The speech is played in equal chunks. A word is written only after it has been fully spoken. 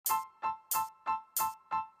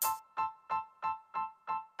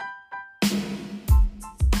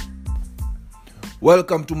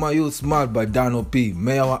Welcome to My Youth Smart by Dan P.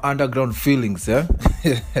 May our underground feelings,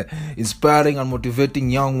 inspiring and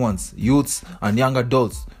motivating young ones, youths and young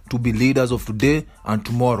adults to be leaders of today and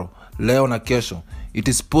tomorrow. Leo na kesho. It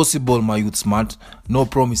is possible, my youth smart. No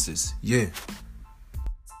promises. Yeah.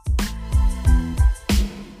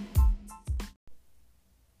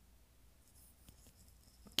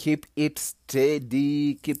 Keep it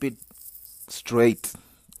steady. Keep it straight.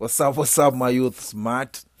 What's up, my youth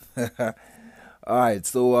smart? All right,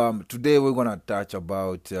 so today we're gonna touch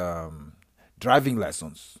about driving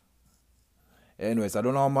lessons. Anyways, I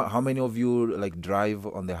don't know how many of you like drive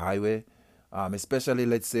on the highway, especially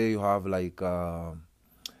let's say you have like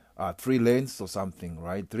 3 lanes or something,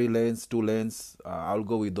 right? 3 lanes, 2 lanes. I'll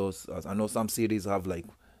go with those. I know some cities have like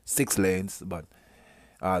 6 lanes, but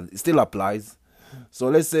it still applies. So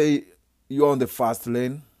let's say you're on the fast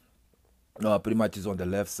lane. Pretty much is on the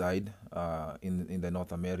left side in the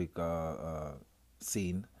North America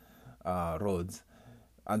scene roads,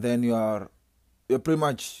 and then you're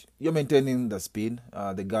maintaining the speed.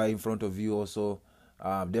 The guy in front of you also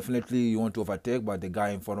definitely you want to overtake, but the guy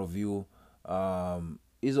in front of you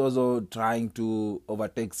is also trying to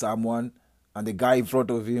overtake someone, and the guy in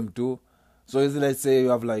front of him too. So let's say you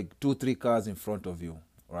have like 2-3 cars in front of you,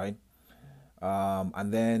 right?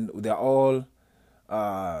 And then they're all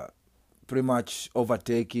pretty much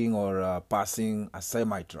overtaking or passing a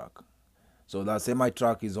semi truck. So the semi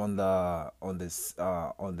truck is on your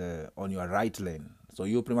right lane. So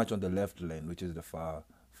you're pretty much on the left lane, which is the far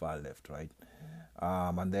left, right?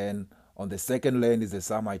 And then on the second lane is the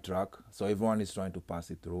semi truck. So everyone is trying to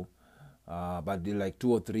pass it through. But there are like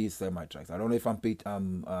 2 or 3 semi trucks. I don't know if I'm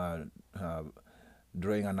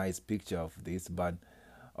drawing a nice picture of this, but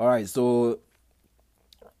all right. So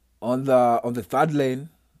on the third lane,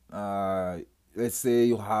 let's say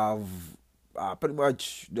you have pretty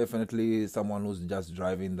much definitely someone who's just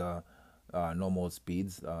driving the normal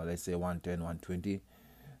speeds, let's say 110, 120,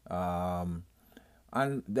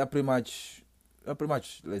 and they're pretty much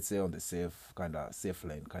let's say on the safe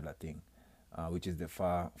lane kind of thing, which is the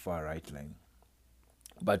far right lane.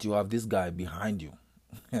 But you have this guy behind you.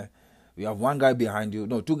 You have one guy behind you,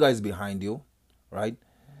 no, 2 guys behind you, right?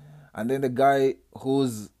 And then the guy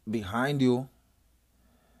who's behind you,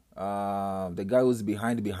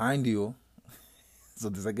 behind you, so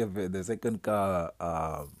the second car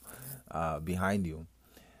behind you.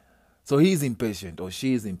 So he's impatient or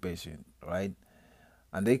she is impatient, right?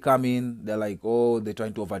 And they come in, they're like, they're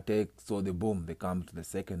trying to overtake. So they come to the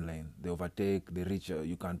second lane. They overtake, they reach.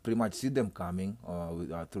 You can pretty much see them coming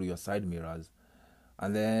through your side mirrors.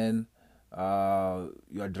 And then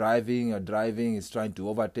you're driving, it's trying to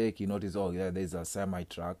overtake. You notice, there's a semi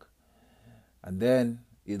truck. And then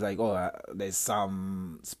he's like, there's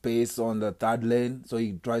some space on the third lane. So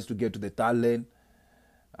he tries to get to the third lane.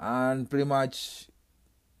 And pretty much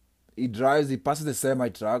he passes the semi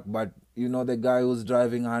truck. But the guy who's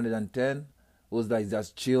driving 110, who's like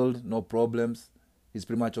just chilled, no problems. He's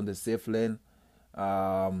pretty much on the safe lane.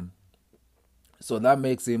 So that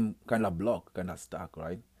makes him kind of blocked, kind of stuck,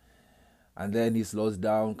 right? And then he slows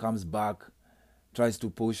down, comes back, tries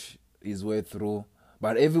to push his way through.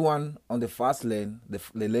 But everyone on the fast lane,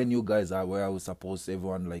 the lane you guys are where I was supposed,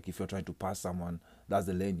 everyone, like if you're trying to pass someone, that's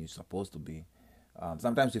the lane you're supposed to be.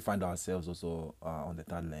 Sometimes we find ourselves also on the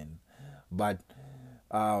third lane. But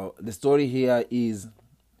the story here is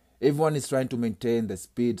everyone is trying to maintain the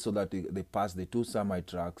speed so that they pass the 2 semi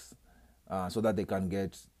trucks so that they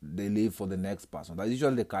leave for the next person. That's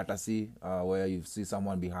usually the courtesy where you see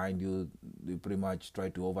someone behind you, you pretty much try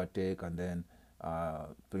to overtake and then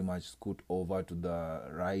pretty much scoot over to the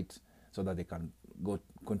right so that they can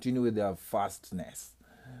continue with their fastness,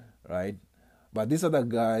 right? But this other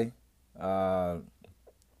guy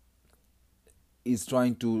is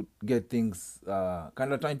trying to get things,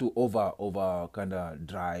 kind of trying to over kind of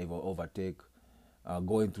drive or overtake,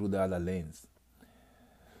 going through the other lanes.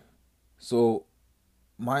 So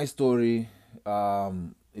my story,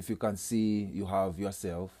 if you can see, you have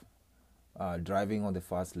yourself driving on the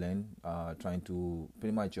fast lane, trying to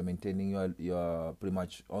pretty much you're maintaining you're pretty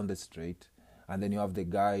much on the straight, and then you have the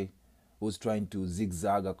guy who's trying to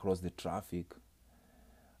zigzag across the traffic.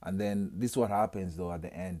 And then this is what happens though at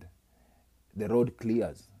the end. The road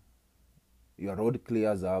clears. Your road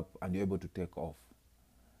clears up and you're able to take off.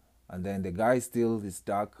 And then the guy still is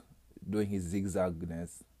stuck doing his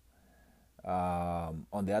zigzagness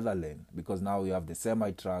on the other lane, because now you have the semi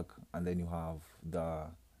truck and then you have the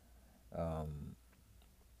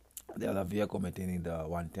other vehicle maintaining the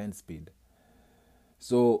 110 speed.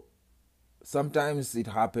 So sometimes it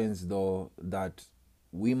happens though that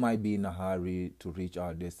we might be in a hurry to reach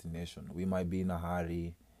our destination. We might be in a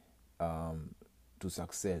hurry to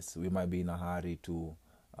success. We might be in a hurry to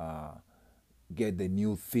get the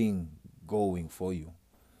new thing going for you.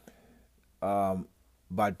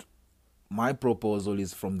 But my proposal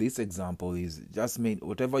is, from this example, is just make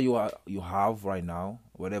whatever you have right now,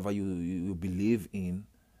 whatever you believe in.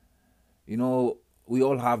 We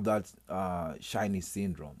all have that shiny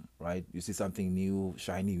syndrome, right? You see something new,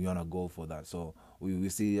 shiny, we want to go for that. So we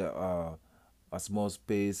see a small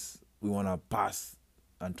space, we want to pass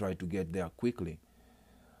and try to get there quickly.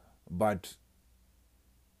 But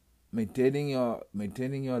maintaining your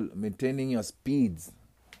speeds,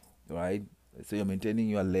 right? So you're maintaining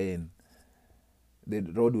your lane, the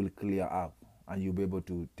road will clear up and you'll be able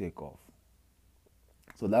to take off.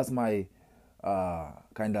 So that's my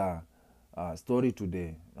kind of story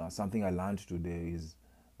today. Something I learned today is,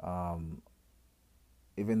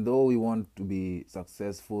 even though we want to be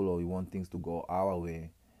successful or we want things to go our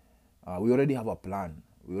way, we already have a plan.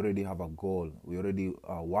 We already have a goal. We already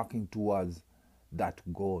are working towards that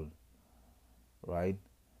goal, right?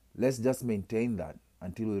 Let's just maintain that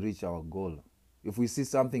until we reach our goal. If we see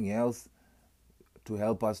something else to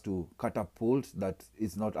help us to catapult that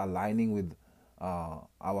is not aligning with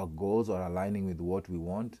our goals or aligning with what we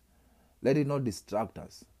want, let it not distract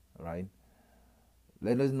us, right?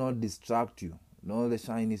 Let us not distract you. No, the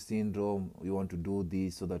shiny syndrome, you want to do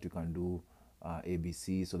this so that you can do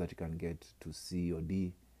ABC, so that you can get to C or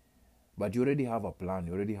D. But you already have a plan.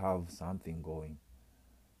 You already have something going.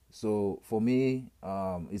 So for me,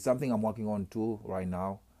 it's something I'm working on too right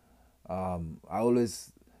now. You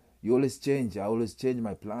always change. I always change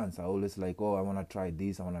my plans. I always I want to try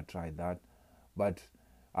this, I want to try that. But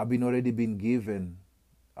I've already been given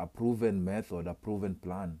a proven method, a proven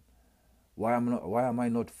plan. Why am I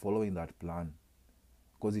not following that plan?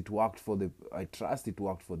 Because it worked I trust it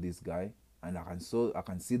worked for this guy, and I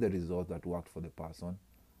can see the result that worked for the person.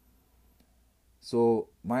 So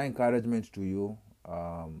my encouragement to you,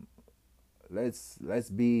 let's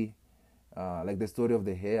be like the story of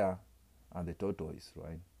the hare and the tortoise,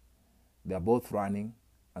 right? They are both running,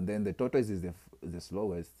 and then the tortoise is the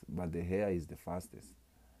slowest, but the hare is the fastest.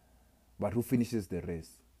 But who finishes the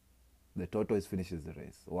race? The tortoise finishes the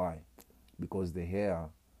race. Why? Because the hare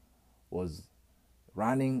was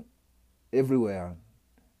running everywhere,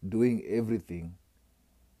 doing everything,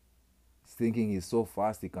 thinking he's so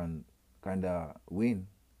fast he can kind of win.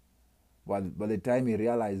 But by the time he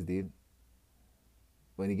realized it,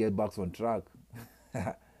 when he gets back on track,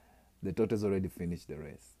 the tortoise already finished the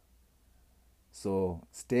race. So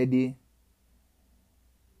steady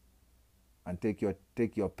and take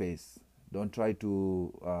your pace. Don't try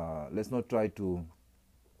to let's not try to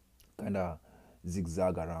kind of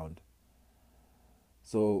zigzag around.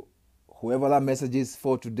 So whoever that message is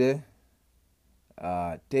for today,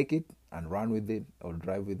 take it and run with it or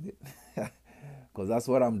drive with it, because that's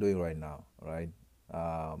what I'm doing right now, right?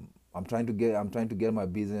 I'm trying to get my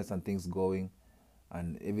business and things going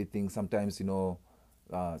and everything. Sometimes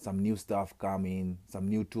some new stuff come in, some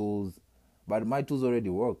new tools, but my tools already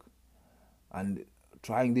work. And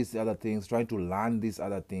trying these other things, trying to learn these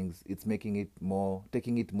other things, it's taking it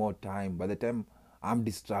more time. By the time I'm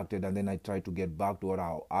distracted and then I try to get back to what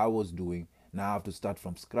I was doing, now I have to start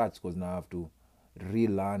from scratch, because now I have to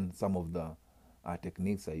relearn some of the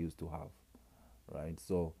techniques I used to have, right?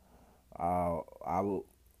 So I will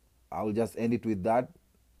just end it with that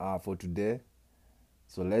for today.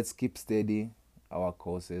 So let's keep steady our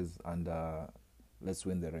courses and let's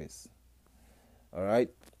win the race. All right.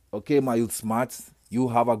 Okay, my youth smarts, you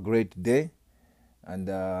have a great day and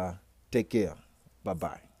take care.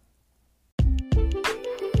 Bye-bye.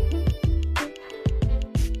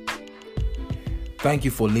 Thank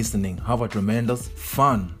you for listening. Have a tremendous,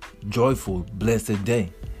 fun, joyful, blessed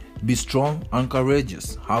day. Be strong and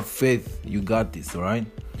courageous. Have faith. You got this, all right?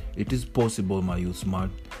 It is possible, my youth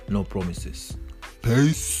smart. No promises.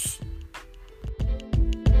 Peace.